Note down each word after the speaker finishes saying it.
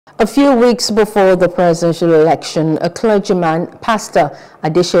A few weeks before the presidential election, a clergyman, Pastor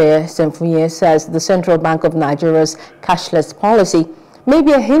Adeseye Senfuye, says the Central Bank of Nigeria's cashless policy may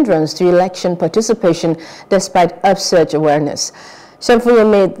be a hindrance to election participation despite upsurge awareness. Senfuye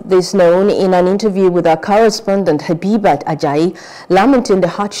made this known in an interview with our correspondent Habibat Ajayi, lamenting the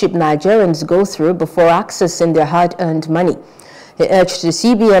hardship Nigerians go through before accessing their hard-earned money. He urged the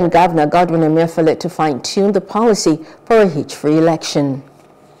C.B.N. Governor Godwin Emefiele to fine-tune the policy for a hitch-free election.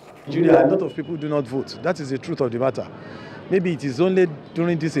 Nigeria, a lot of people do not vote. That is the truth of the matter. Maybe it is only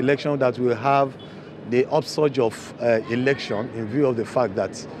during this election that we'll have the upsurge of election in view of the fact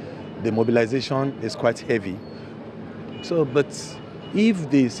that the mobilization is quite heavy. So, but if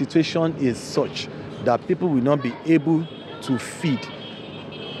the situation is such that people will not be able to feed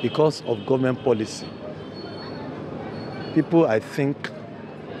because of government policy, people, I think,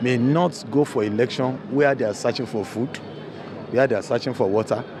 may not go for election where they are searching for food, where they are searching for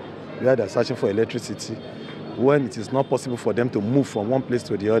water, where they are searching for electricity, when it is not possible for them to move from one place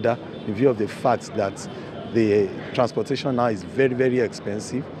to the other in view of the fact that the transportation now is very, very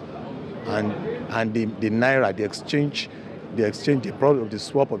expensive, and the Naira, the exchange, the problem of the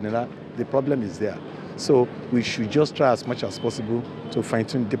swap of Naira, the problem is there. So we should just try as much as possible to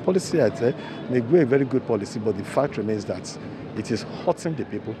fine-tune the policy. I'd say may be a very good policy, but the fact remains that it is hurting the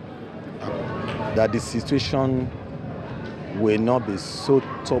people, that the situation will not be so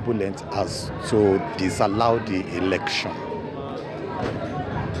turbulent as to disallow the election.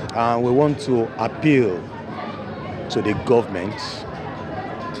 And we want to appeal to the government,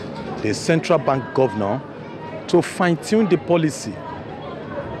 the central bank governor, to fine-tune the policy.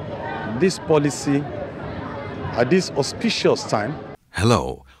 This policy at this auspicious time.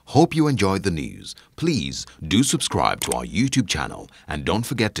 Hello, hope you enjoyed the news. Please do subscribe to our YouTube channel and don't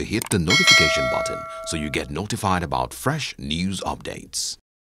forget to hit the notification button so you get notified about fresh news updates.